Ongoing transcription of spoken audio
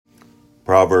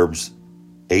Proverbs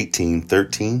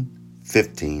 18:13,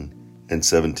 15, and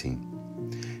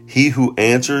 17. He who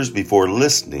answers before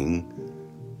listening,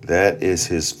 that is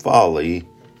his folly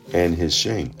and his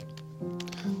shame.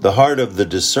 The heart of the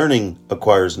discerning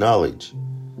acquires knowledge.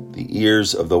 The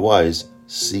ears of the wise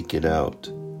seek it out.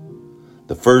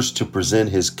 The first to present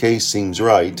his case seems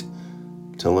right,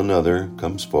 till another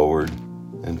comes forward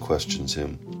and questions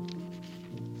him.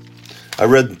 I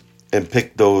read and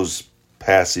picked those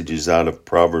passages out of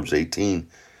Proverbs 18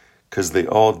 because they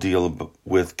all deal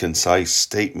with concise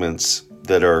statements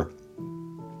that are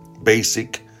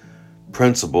basic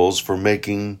principles for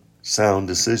making sound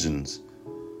decisions.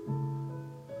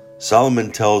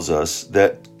 Solomon tells us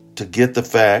that to get the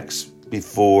facts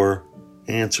before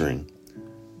answering.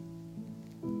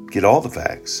 Get all the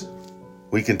facts.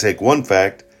 We can take one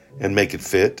fact and make it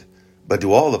fit, but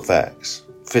do all the facts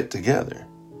fit together?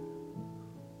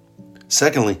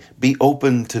 Secondly, be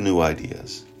open to new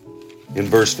ideas. In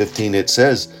verse 15, it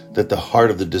says that the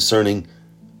heart of the discerning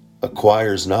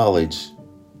acquires knowledge.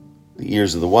 The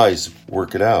ears of the wise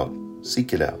work it out,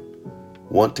 seek it out,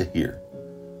 want to hear.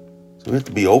 So we have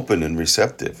to be open and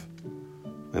receptive.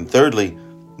 And thirdly,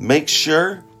 make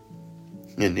sure,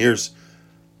 and here's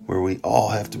where we all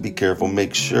have to be careful,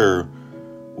 make sure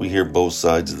we hear both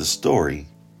sides of the story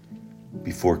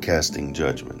before casting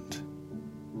judgment.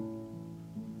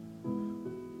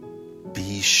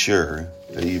 Be sure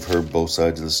that you've heard both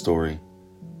sides of the story.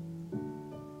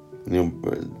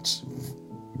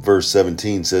 Verse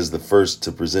 17 says the first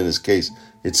to present his case,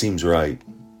 it seems right.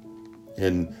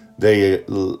 And they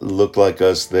look like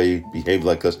us, they behave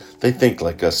like us, they think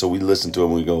like us, so we listen to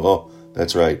them and we go, oh,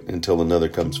 that's right, until another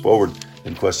comes forward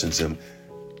and questions him.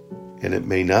 And it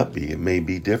may not be, it may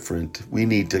be different. We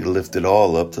need to lift it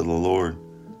all up to the Lord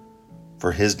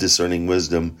for his discerning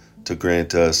wisdom to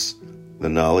grant us the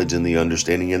knowledge and the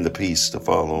understanding and the peace to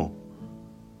follow.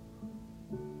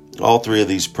 All three of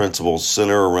these principles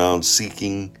center around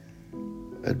seeking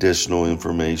additional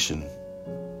information.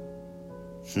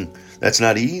 That's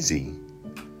not easy.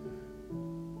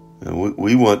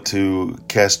 We want to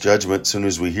cast judgment as soon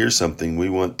as we hear something. We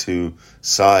want to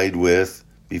side with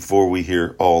before we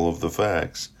hear all of the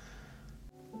facts.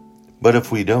 But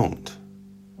if we don't,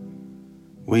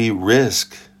 we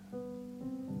risk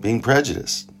being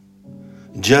prejudiced,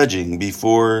 judging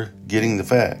before getting the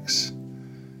facts.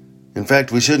 In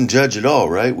fact, we shouldn't judge at all,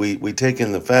 right? We take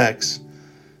in the facts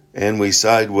and we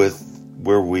side with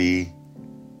where we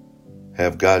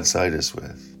have God side us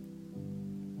with.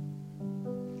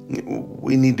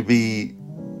 We need to be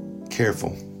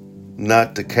careful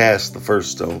not to cast the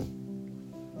first stone,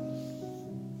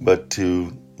 but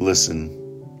to listen.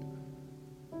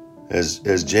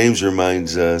 As James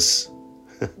reminds us,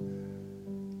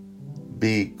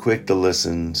 be quick to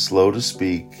listen, slow to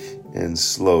speak, and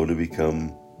slow to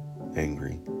become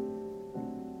angry.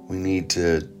 We need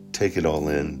to take it all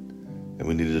in, and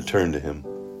we need to turn to him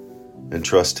and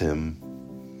trust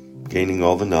him, gaining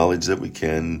all the knowledge that we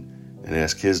can, and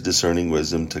ask his discerning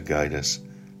wisdom to guide us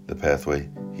the pathway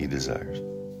he desires.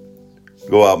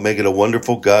 Go out, make it a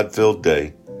wonderful, God-filled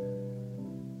day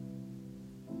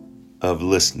of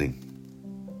listening,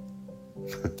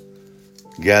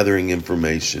 gathering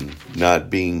information, not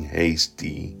being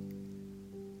hasty.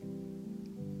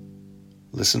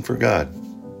 Listen for God.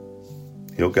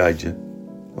 He'll guide you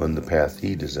on the path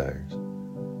he desires.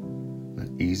 Not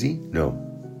easy? No.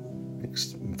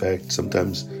 In fact,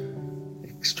 sometimes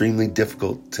extremely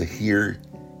difficult to hear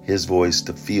his voice,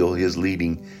 to feel his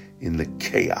leading in the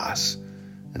chaos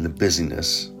and the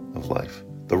busyness of life,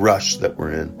 the rush that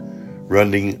we're in,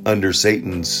 running under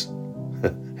Satan's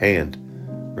hand,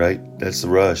 right? That's the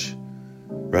rush.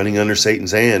 Running under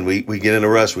Satan's hand. We get in a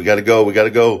rush. We got to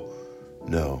go.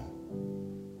 No.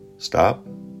 Stop.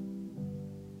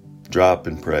 Drop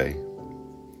and pray.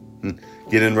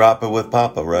 Get in Rapa with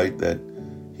Papa, right? That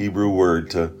Hebrew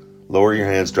word to lower your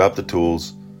hands, drop the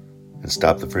tools, and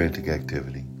stop the frantic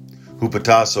activity.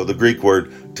 Hupatasso, the Greek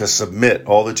word to submit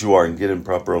all that you are and get in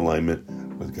proper alignment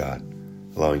with God,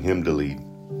 allowing him to lead.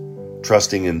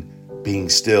 Trusting in being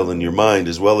still in your mind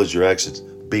as well as your actions,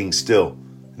 being still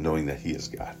and knowing that he is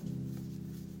God.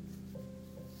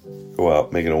 Go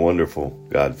out making a wonderful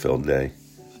God-filled day,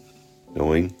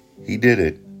 knowing he did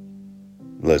it.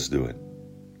 Let's do it.